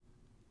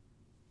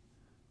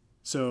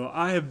So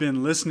I have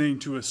been listening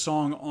to a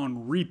song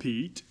on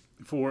repeat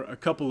for a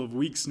couple of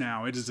weeks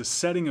now. It is a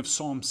setting of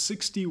Psalm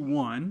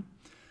 61,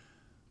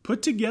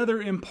 put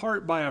together in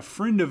part by a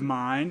friend of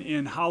mine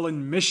in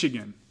Holland,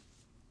 Michigan.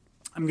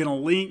 I'm going to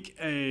link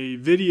a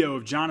video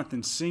of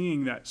Jonathan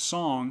singing that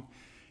song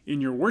in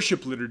your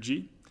worship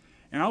liturgy,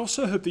 and I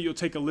also hope that you'll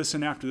take a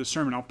listen after the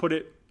sermon. I'll put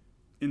it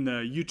in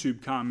the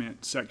YouTube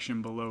comment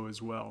section below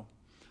as well.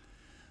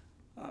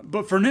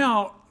 But for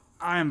now,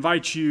 I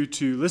invite you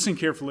to listen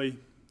carefully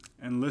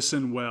and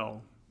listen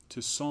well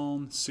to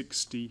Psalm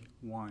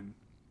 61.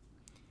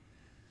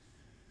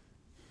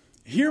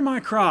 Hear my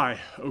cry,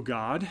 O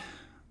God,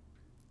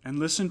 and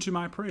listen to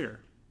my prayer.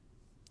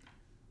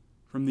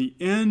 From the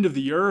end of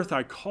the earth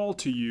I call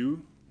to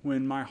you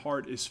when my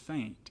heart is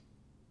faint.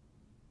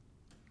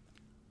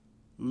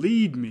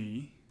 Lead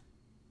me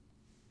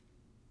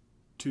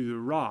to the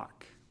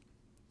rock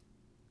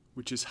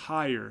which is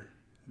higher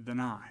than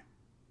I.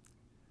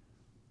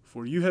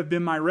 For you have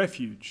been my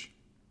refuge,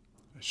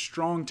 a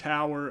strong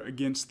tower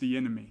against the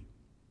enemy.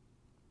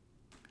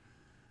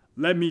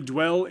 Let me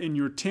dwell in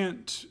your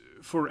tent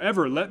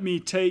forever. Let me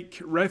take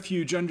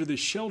refuge under the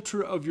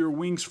shelter of your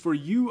wings. For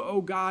you,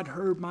 O God,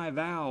 heard my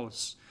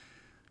vows.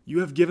 You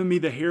have given me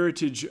the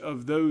heritage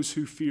of those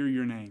who fear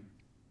your name.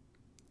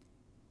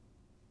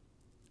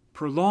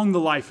 Prolong the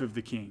life of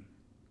the king.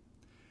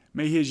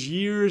 May his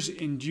years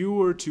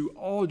endure to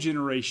all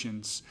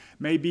generations.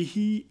 May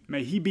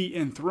he be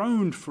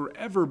enthroned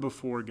forever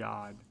before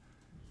God.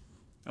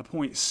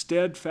 Appoint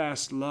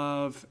steadfast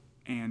love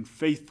and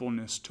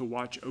faithfulness to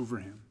watch over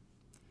him.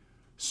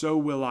 So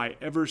will I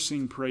ever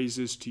sing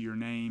praises to your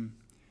name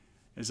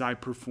as I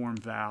perform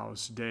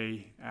vows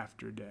day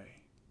after day.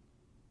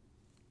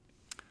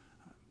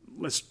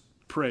 Let's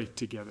pray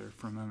together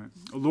for a moment.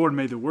 Lord,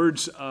 may the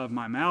words of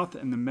my mouth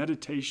and the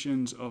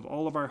meditations of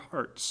all of our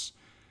hearts,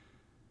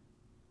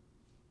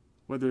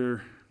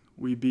 whether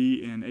we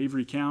be in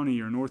Avery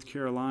County or North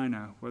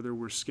Carolina, whether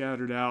we're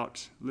scattered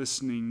out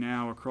listening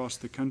now across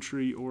the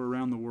country or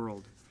around the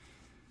world,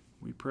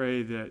 we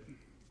pray that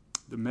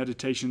the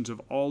meditations of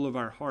all of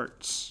our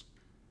hearts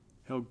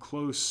held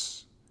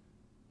close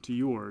to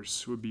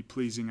yours would be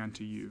pleasing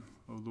unto you,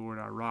 O Lord,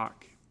 our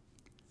rock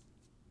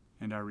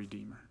and our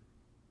Redeemer.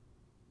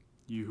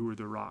 You who are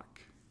the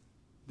rock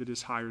that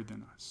is higher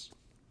than us.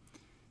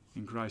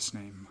 In Christ's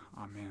name,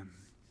 amen.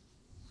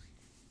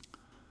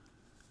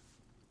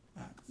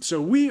 So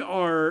we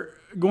are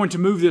going to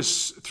move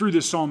through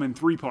this psalm in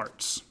three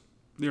parts.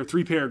 There are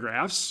three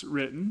paragraphs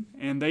written,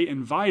 and they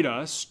invite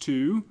us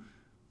to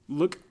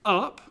look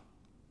up,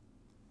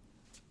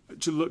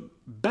 to look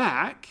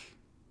back,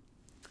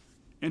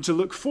 and to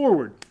look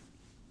forward.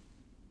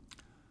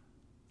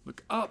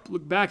 Look up,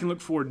 look back, and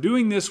look forward.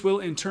 Doing this will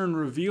in turn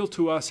reveal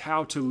to us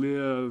how to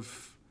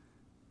live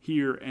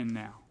here and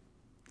now.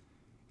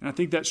 And I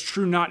think that's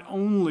true not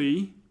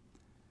only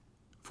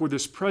for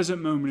this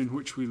present moment in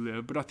which we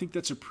live, but I think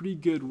that's a pretty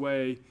good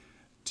way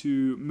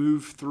to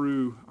move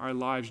through our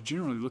lives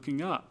generally,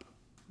 looking up,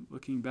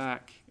 looking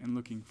back, and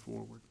looking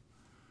forward.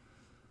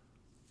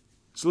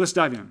 So let's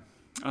dive in.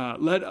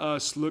 Let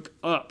us look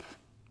up.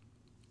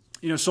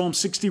 Psalm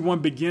 61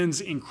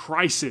 begins in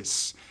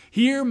crisis.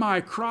 Hear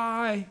my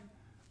cry,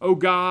 O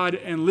God,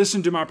 and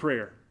listen to my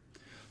prayer.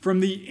 From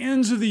the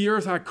ends of the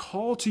earth I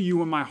call to you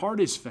when my heart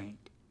is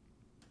faint.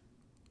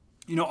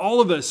 All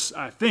of us,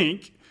 I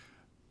think,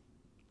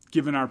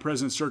 given our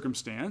present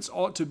circumstance,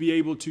 ought to be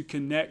able to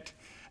connect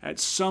at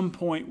some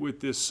point with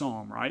this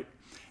psalm, right?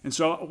 And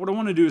so what I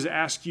want to do is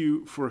ask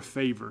you for a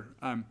favor.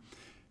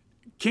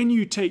 Can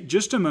you take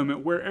just a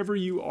moment, wherever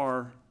you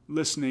are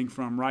listening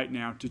from right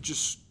now, to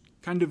just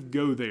kind of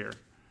go there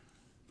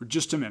for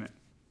just a minute?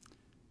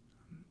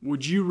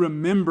 Would you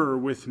remember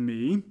with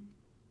me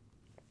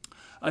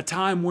a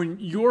time when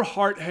your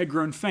heart had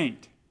grown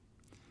faint?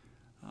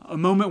 A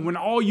moment when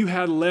all you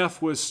had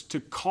left was to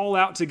call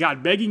out to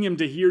God, begging him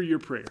to hear your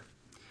prayer.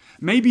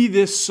 Maybe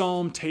this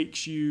psalm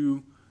takes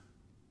you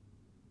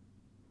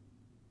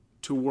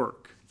to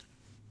work,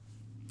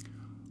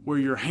 where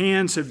your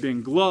hands have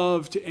been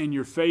gloved and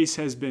your face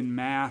has been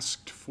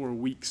masked for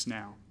weeks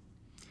now,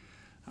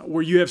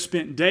 where you have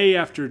spent day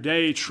after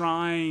day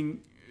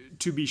trying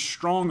to be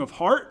strong of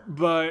heart,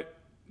 but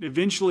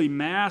eventually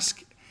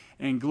mask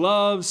and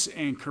gloves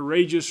and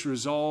courageous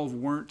resolve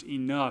weren't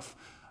enough.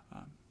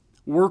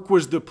 Work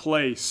was the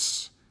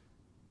place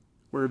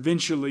where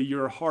eventually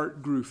your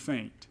heart grew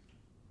faint,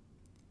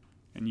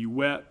 and you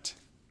wept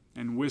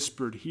and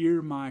whispered,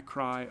 "Hear my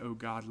cry, O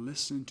God,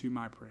 listen to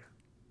my prayer."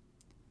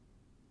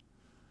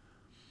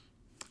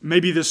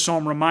 Maybe this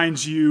psalm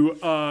reminds you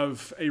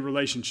of a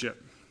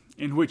relationship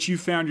in which you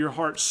found your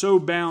heart so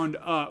bound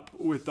up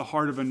with the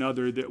heart of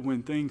another that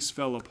when things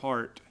fell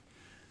apart,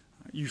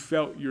 you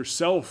felt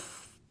yourself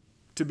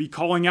to be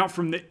calling out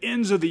from the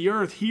ends of the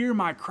earth, "Hear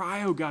my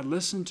cry, O God,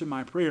 listen to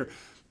my prayer."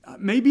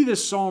 Maybe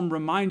this psalm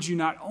reminds you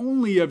not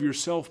only of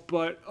yourself,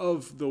 but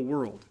of the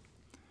world,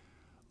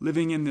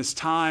 living in this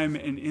time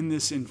and in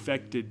this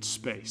infected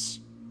space,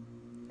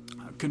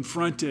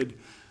 confronted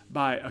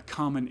by a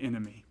common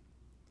enemy,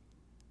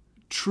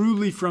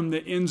 truly from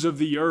the ends of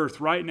the earth.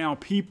 Right now,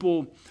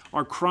 people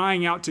are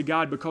crying out to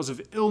God because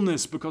of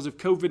illness, because of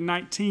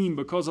COVID-19,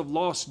 because of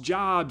lost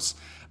jobs,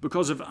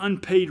 because of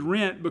unpaid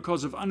rent,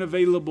 because of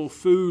unavailable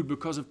food,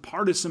 because of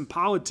partisan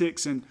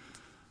politics. And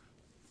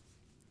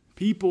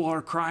people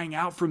are crying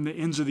out from the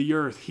ends of the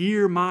earth,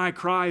 "Hear my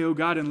cry, O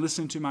God, and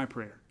listen to my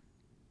prayer."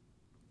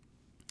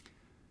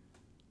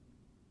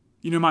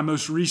 You know, my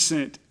most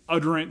recent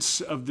utterance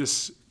of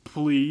this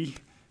plea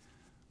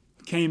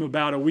came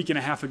about a week and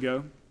a half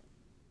ago.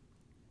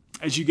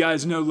 As you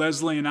guys know,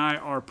 Leslie and I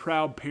are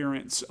proud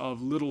parents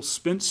of little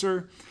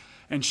Spencer,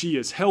 and she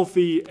is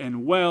healthy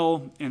and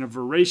well and a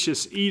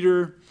voracious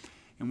eater.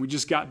 And we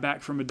just got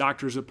back from a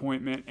doctor's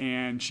appointment,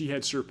 and she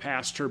had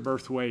surpassed her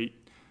birth weight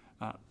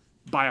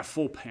by a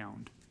full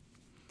pound.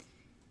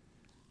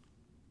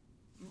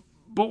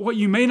 But what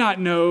you may not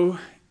know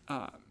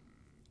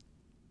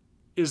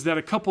is that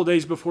a couple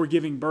days before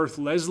giving birth,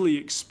 Leslie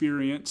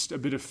experienced a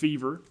bit of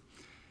fever.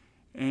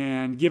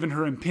 And given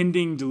her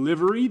impending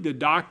delivery, the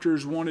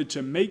doctors wanted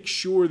to make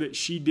sure that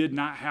she did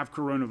not have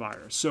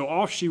coronavirus. So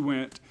off she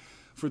went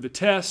for the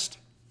test,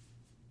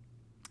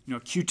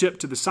 Q-tip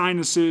to the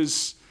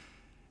sinuses,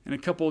 and a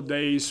couple of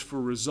days for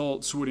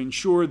results would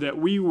ensure that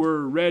we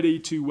were ready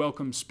to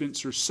welcome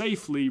Spencer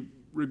safely,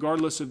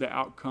 regardless of the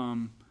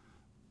outcome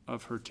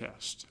of her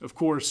test. Of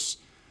course,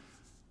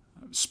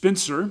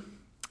 Spencer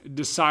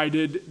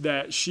decided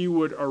that she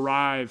would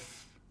arrive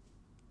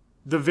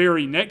the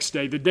very next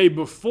day, the day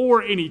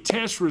before any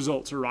test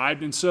results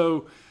arrived. And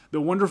so the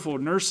wonderful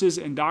nurses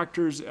and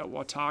doctors at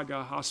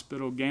Watauga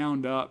Hospital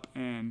gowned up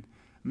and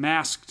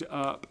masked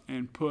up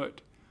and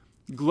put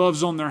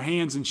gloves on their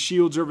hands and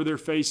shields over their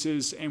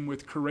faces, and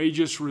with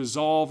courageous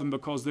resolve, and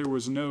because there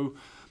was no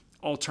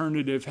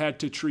alternative, had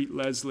to treat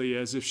Leslie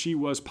as if she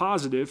was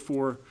positive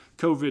for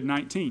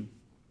COVID-19.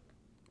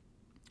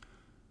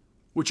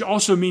 Which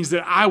also means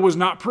that I was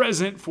not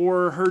present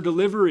for her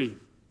delivery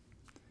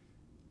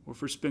or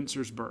for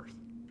Spencer's birth.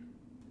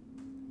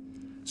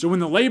 So when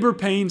the labor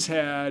pains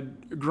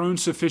had grown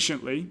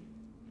sufficiently,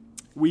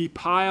 we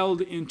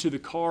piled into the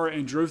car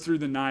and drove through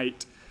the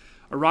night,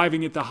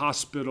 arriving at the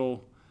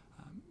hospital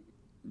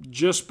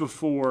just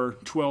before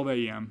 12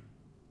 a.m.,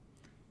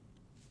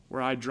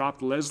 where I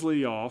dropped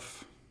Leslie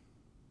off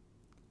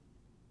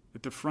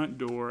at the front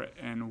door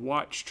and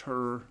watched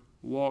her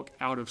walk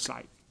out of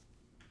sight.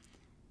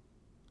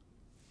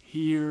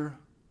 Hear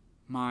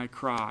my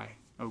cry,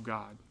 O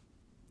God,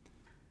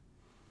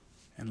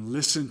 and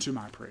listen to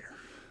my prayer.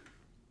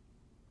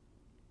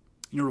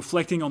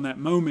 Reflecting on that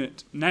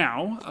moment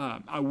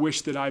now, I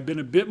wish that I'd been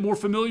a bit more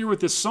familiar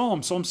with this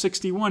psalm, Psalm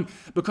 61,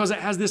 because it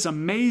has this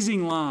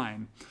amazing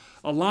line,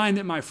 a line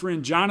that my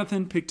friend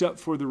Jonathan picked up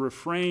for the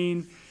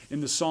refrain in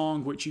the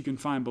song, which you can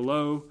find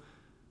below.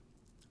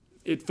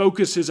 It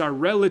focuses our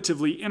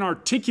relatively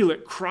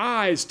inarticulate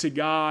cries to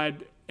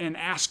God and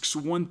asks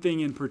one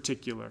thing in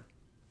particular.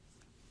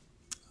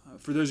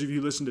 For those of you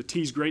who listened to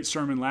T's great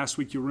sermon last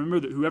week, you'll remember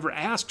that whoever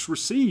asks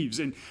receives.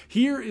 And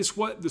here is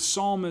what the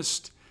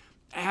psalmist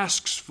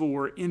asks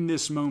for in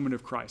this moment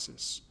of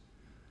crisis.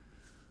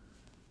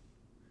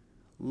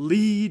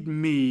 Lead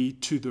me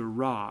to the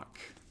rock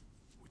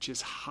which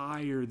is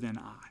higher than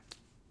I.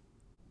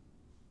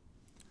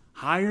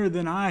 Higher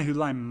than I, who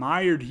lie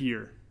mired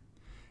here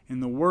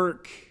in the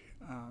work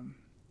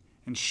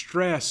and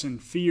stress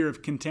and fear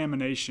of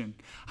contamination.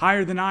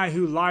 Higher than I,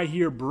 who lie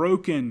here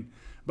broken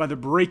by the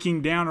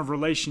breaking down of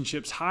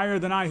relationships. Higher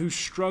than I, who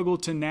struggle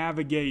to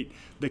navigate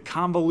the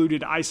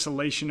convoluted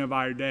isolation of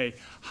our day.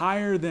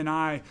 Higher than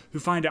I, who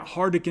find it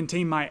hard to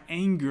contain my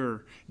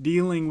anger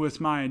dealing with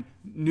my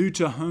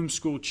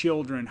new-to-homeschool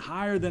children.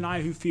 Higher than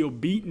I, who feel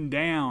beaten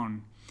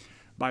down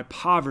by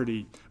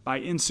poverty, by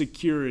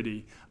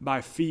insecurity, by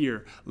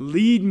fear.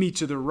 Lead me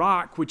to the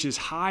rock which is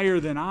higher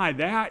than I.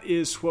 That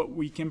is what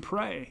we can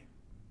pray.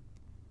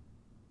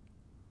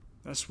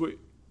 That's what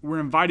we're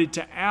invited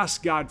to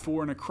ask God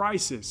for in a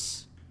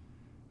crisis.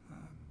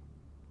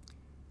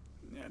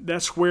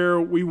 That's where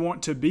we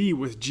want to be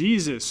with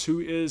Jesus, who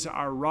is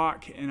our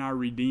rock and our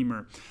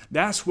Redeemer.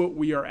 That's what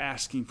we are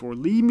asking for.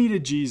 Lead me to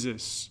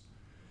Jesus,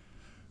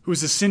 who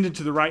is ascended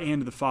to the right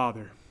hand of the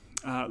Father.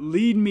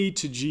 Lead me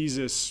to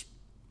Jesus,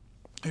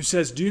 who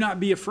says, "Do not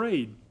be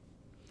afraid,"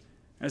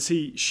 as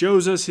he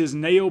shows us his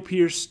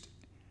nail-pierced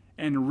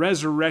and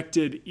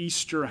resurrected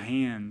Easter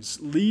hands.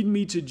 Lead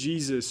me to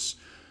Jesus,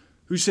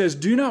 who says,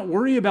 "Do not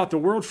worry about the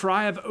world, for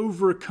I have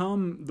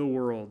overcome the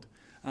world."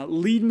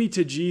 Lead me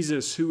to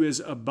Jesus, who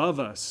is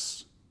above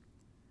us,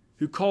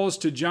 who calls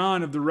to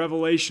John of the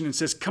Revelation and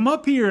says, "Come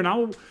up here and I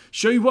will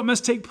show you what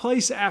must take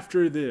place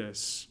after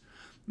this."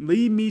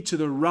 Lead me to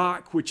the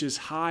rock which is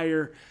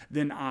higher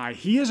than I.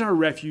 He is our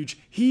refuge.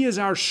 He is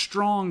our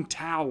strong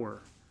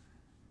tower.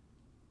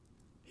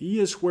 He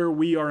is where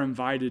we are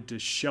invited to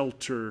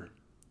shelter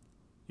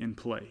in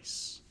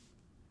place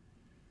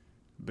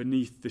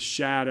beneath the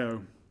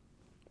shadow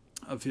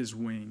of his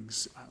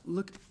wings.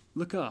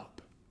 Look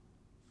up.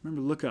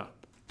 Remember, look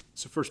up.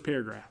 It's the first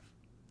paragraph.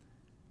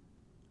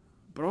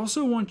 But I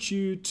also want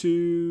you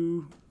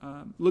to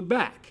look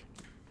back.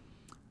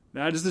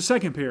 That is the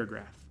second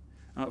paragraph.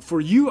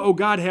 For you, O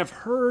God, have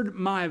heard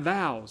my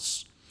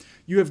vows.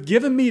 You have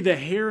given me the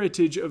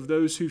heritage of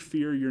those who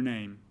fear your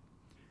name.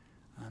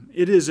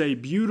 It is a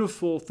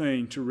beautiful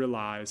thing to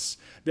realize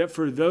that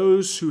for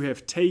those who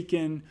have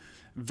taken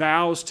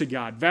vows to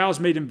God, vows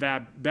made in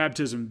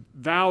baptism,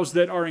 vows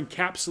that are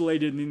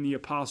encapsulated in the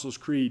Apostles'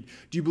 Creed.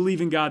 Do you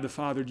believe in God the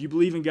Father? Do you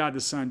believe in God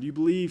the Son? Do you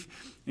believe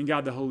in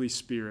God the Holy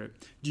Spirit?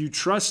 Do you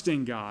trust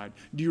in God?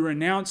 Do you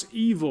renounce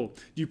evil?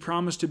 Do you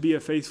promise to be a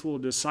faithful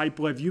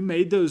disciple? Have you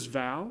made those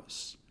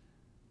vows?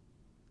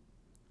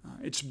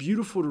 It's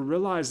beautiful to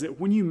realize that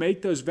when you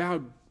make those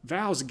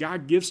vows,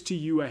 God gives to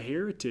you a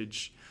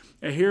heritage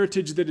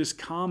that is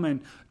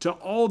common to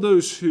all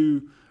those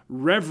who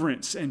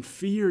reverence and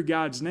fear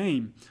God's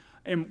name.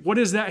 And what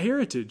is that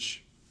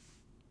heritage?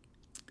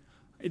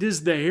 It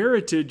is the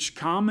heritage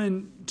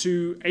common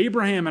to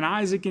Abraham and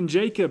Isaac and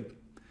Jacob,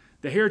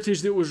 the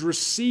heritage that was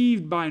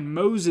received by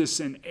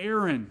Moses and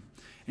Aaron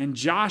and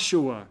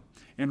Joshua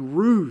and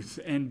Ruth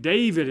and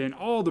David and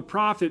all the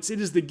prophets. It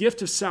is the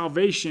gift of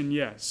salvation,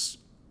 yes.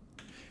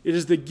 It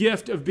is the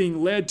gift of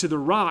being led to the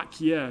rock,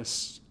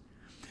 yes.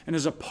 And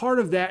as a part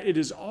of that, it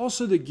is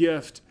also the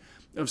gift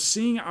of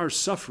seeing our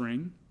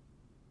suffering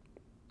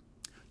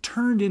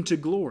turned into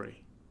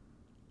glory.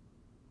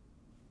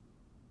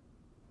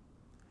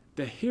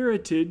 The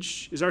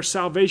heritage is our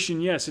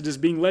salvation, yes. It is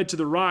being led to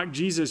the rock,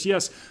 Jesus,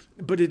 yes.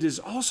 But it is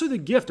also the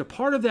gift. A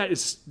part of that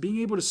is being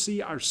able to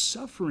see our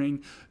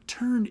suffering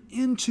turned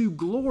into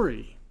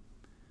glory.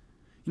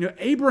 You know,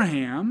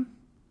 Abraham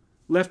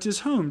left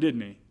his home,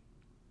 didn't he?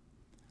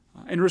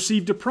 And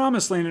received a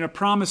promised land and a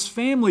promised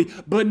family,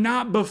 but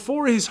not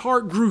before his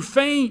heart grew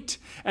faint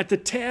at the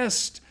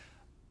test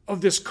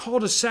of this call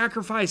to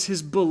sacrifice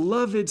his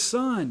beloved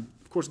son.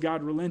 Of course,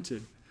 God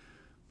relented.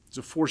 It's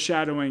a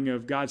foreshadowing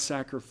of God's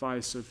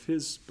sacrifice of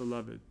his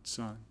beloved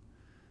son.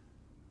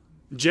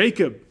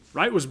 Jacob,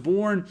 right, was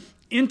born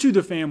into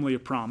the family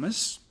of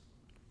promise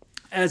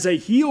as a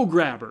heel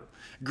grabber,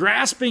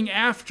 grasping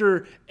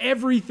after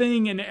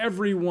everything and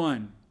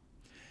everyone.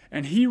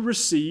 And he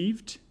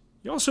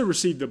also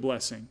received the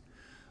blessing,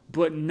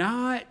 but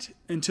not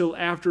until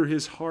after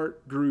his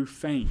heart grew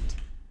faint.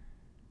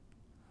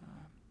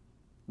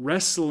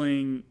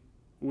 Wrestling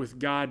with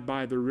God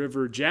by the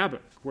river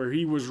Jabbok, where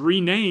he was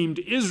renamed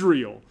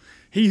Israel,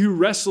 he who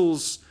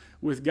wrestles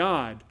with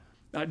God.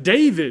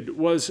 David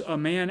was a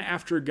man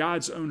after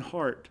God's own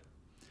heart,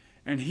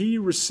 and he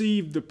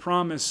received the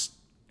promised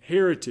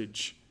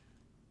heritage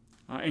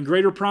and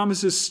greater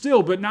promises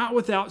still, but not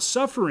without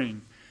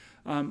suffering.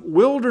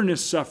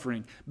 Wilderness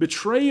suffering,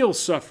 betrayal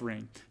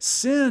suffering,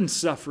 sin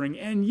suffering,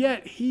 and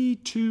yet he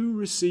too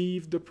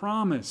received the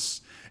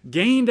promise,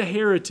 gained a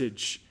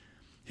heritage.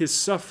 His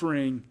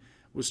suffering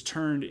was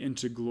turned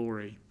into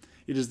glory.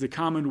 It is the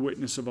common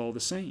witness of all the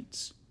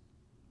saints.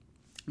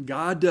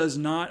 God does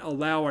not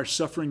allow our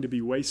suffering to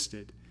be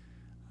wasted.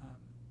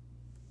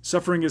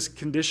 Suffering is a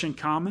condition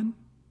common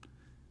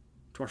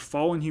to our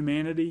fallen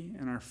humanity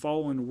and our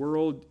fallen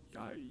world.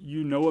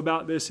 You know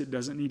about this. It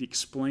doesn't need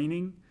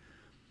explaining.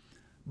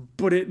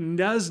 But it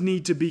does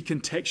need to be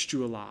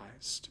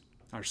contextualized,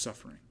 our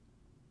suffering.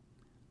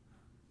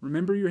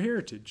 Remember your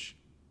heritage.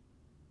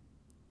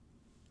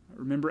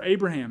 Remember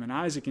Abraham and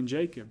Isaac and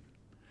Jacob.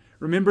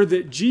 Remember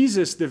that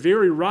Jesus, the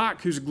very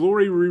rock whose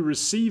glory we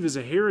receive as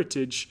a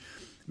heritage,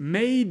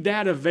 made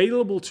that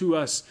available to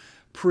us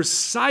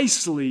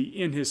precisely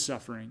in his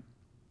suffering.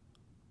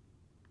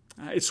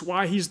 It's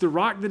why he's the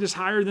rock that is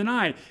higher than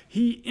I.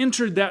 He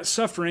entered that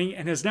suffering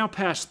and has now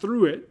passed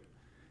through it,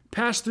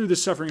 passed through the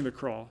suffering of the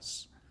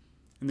cross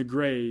and the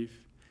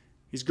grave.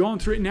 He's gone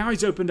through it. Now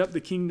he's opened up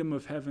the kingdom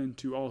of heaven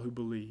to all who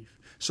believe.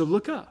 So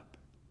look up.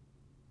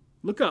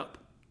 Look up.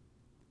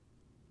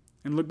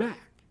 And look back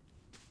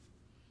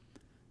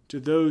to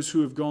those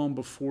who have gone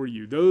before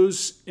you.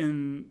 Those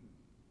in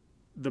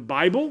the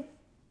Bible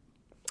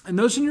and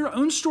those in your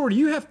own story.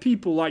 You have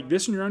people like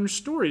this in your own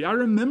story. I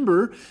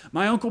remember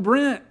my Uncle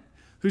Brent,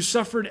 who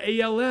suffered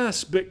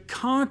ALS but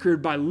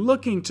conquered by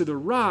looking to the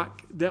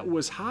rock that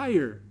was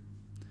higher.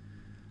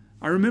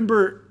 I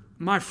remember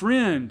my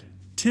friend,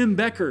 Tim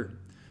Becker,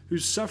 who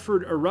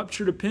suffered a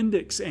ruptured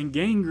appendix and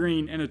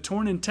gangrene and a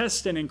torn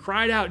intestine and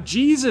cried out,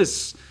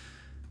 Jesus,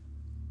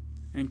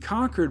 and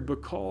conquered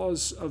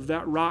because of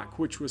that rock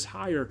which was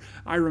higher.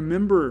 I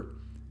remember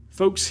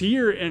folks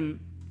here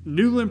in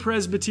Newland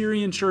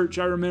Presbyterian Church.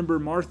 I remember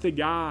Martha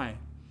Guy,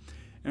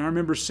 and I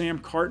remember Sam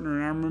Cartner,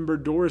 and I remember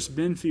Doris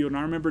Benfield, and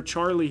I remember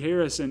Charlie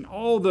Harris, and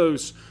all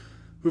those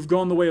who've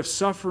gone the way of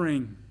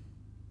suffering,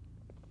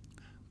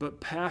 but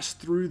passed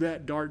through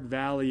that dark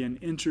valley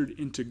and entered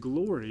into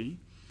glory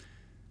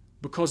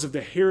because of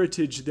the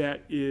heritage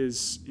that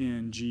is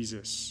in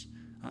Jesus.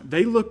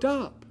 They looked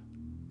up.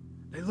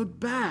 They looked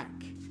back.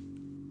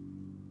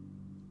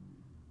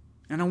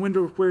 And I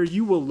wonder where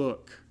you will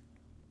look,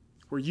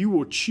 where you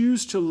will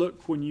choose to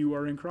look when you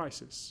are in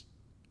crisis.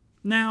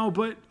 Now,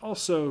 but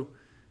also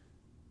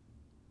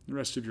the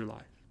rest of your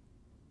life.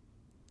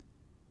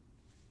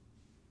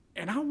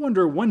 And I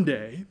wonder one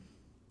day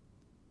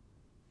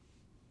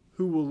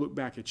who will look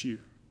back at you.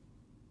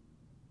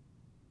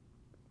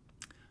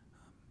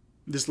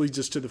 This leads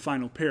us to the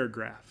final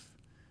paragraph,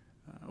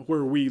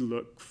 where we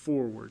look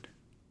forward.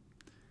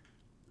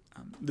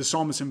 The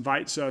psalmist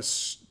invites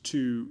us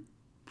to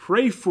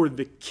pray for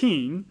the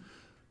king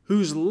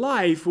whose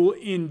life will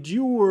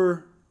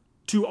endure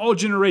to all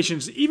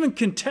generations. Even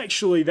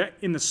contextually, that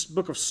in the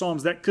book of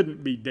Psalms, that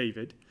couldn't be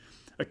David,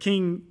 a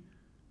king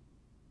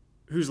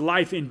whose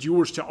life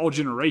endures to all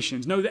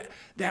generations. No,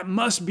 that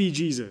must be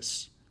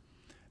Jesus.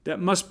 That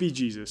must be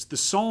Jesus. The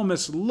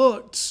psalmist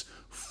looks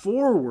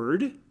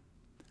forward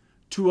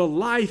to a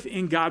life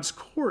in God's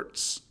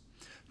courts,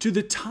 to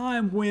the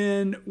time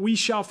when we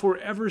shall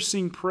forever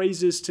sing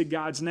praises to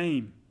God's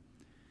name,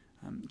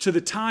 to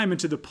the time and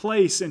to the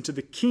place and to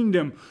the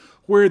kingdom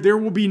where there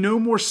will be no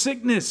more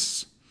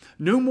sickness,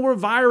 no more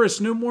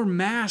virus, no more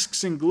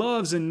masks and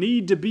gloves, and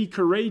need to be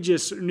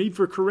courageous, need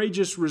for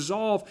courageous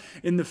resolve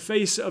in the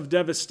face of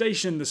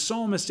devastation. The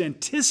psalmist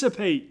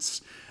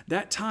anticipates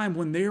that time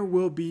when there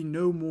will be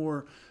no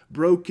more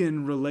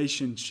broken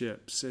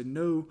relationships and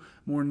no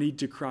more need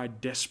to cry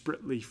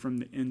desperately from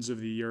the ends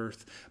of the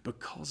earth,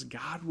 because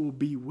God will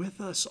be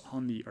with us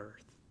on the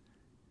earth.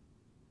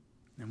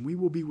 And we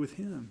will be with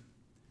Him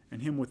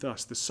and Him with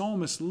us. The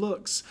psalmist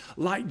looks,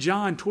 like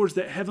John, towards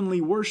that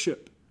heavenly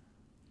worship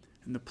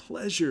and the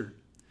pleasure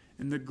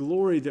and the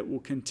glory that will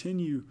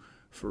continue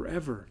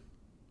forever.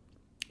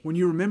 When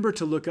you remember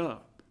to look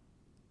up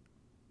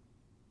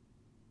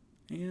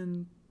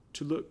and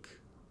to look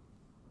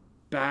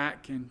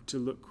back and to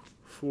look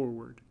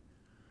forward,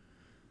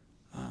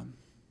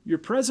 your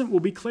present will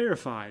be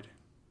clarified.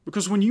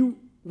 Because when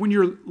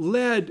you're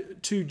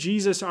led to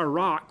Jesus our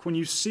rock, when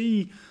you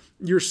see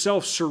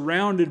yourself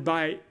surrounded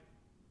by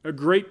a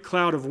great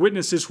cloud of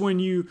witnesses, when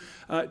you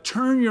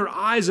turn your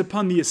eyes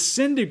upon the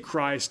ascended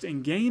Christ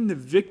and gain the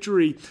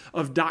victory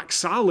of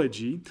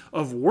doxology,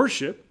 of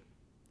worship,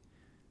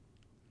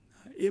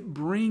 it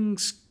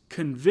brings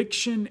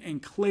conviction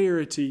and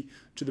clarity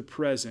to the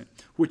present,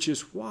 which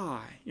is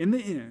why, in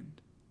the end,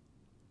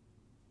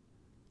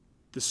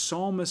 the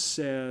psalmist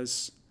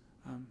says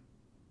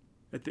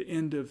at the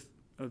end of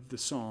the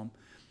psalm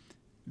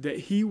that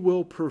he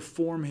will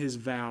perform his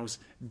vows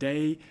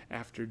day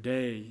after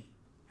day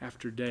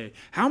after day.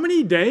 How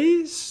many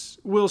days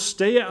will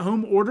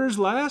stay-at-home orders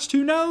last?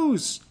 Who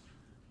knows?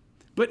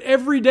 But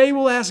every day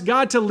we'll ask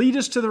God to lead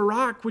us to the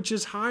rock which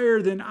is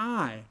higher than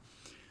I.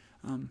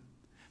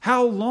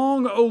 How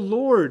long, O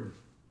Lord,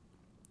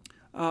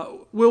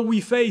 will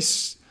we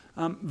face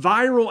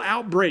viral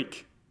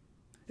outbreak,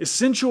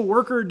 essential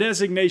worker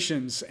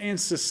designations, and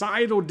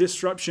societal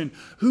disruption?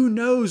 Who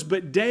knows?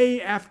 But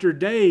day after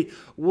day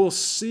we'll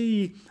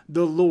see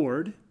the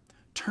Lord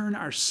turn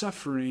our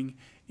suffering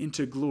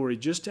into glory,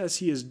 just as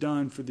He has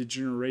done for the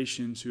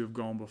generations who have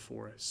gone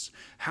before us.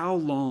 How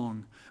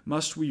long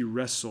must we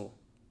wrestle,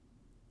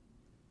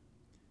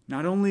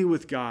 not only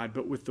with God,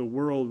 but with the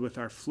world, with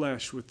our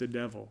flesh, with the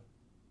devil?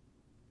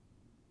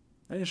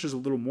 That answer is a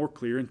little more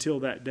clear until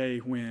that day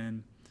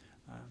when,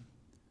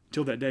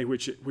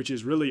 which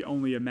is really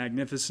only a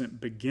magnificent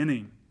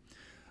beginning,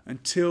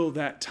 until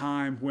that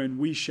time when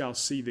we shall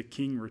see the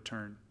King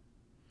return,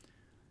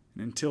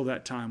 and until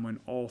that time when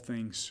all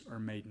things are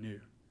made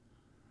new.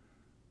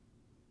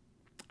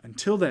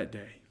 Until that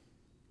day,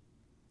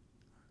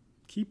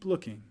 keep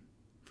looking,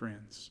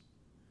 friends,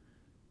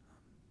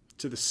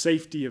 to the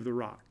safety of the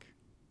rock.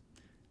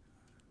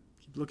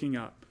 Keep looking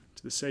up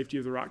to the safety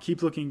of the rock.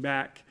 Keep looking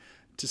back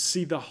to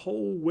see the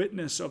whole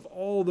witness of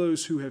all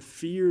those who have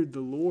feared the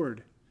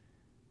Lord,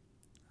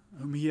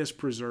 whom He has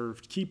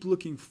preserved. Keep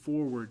looking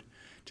forward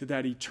to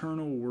that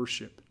eternal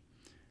worship,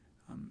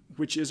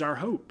 which is our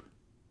hope.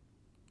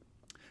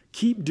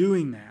 Keep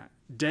doing that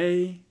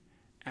day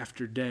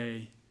after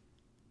day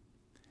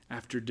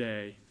after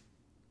day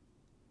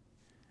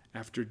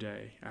after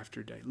day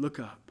after day. Look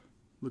up,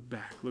 look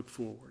back, look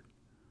forward.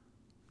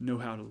 Know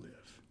how to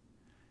live.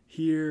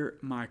 Hear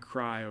my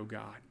cry, O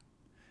God,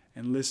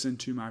 and listen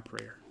to my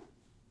prayer.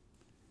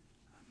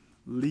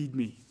 Lead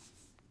me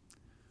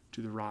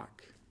to the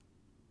rock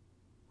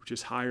which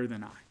is higher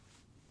than I.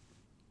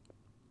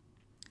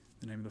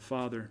 In the name of the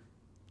Father,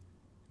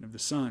 and of the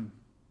Son,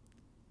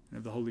 and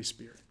of the Holy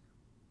Spirit.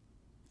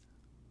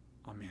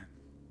 Amen.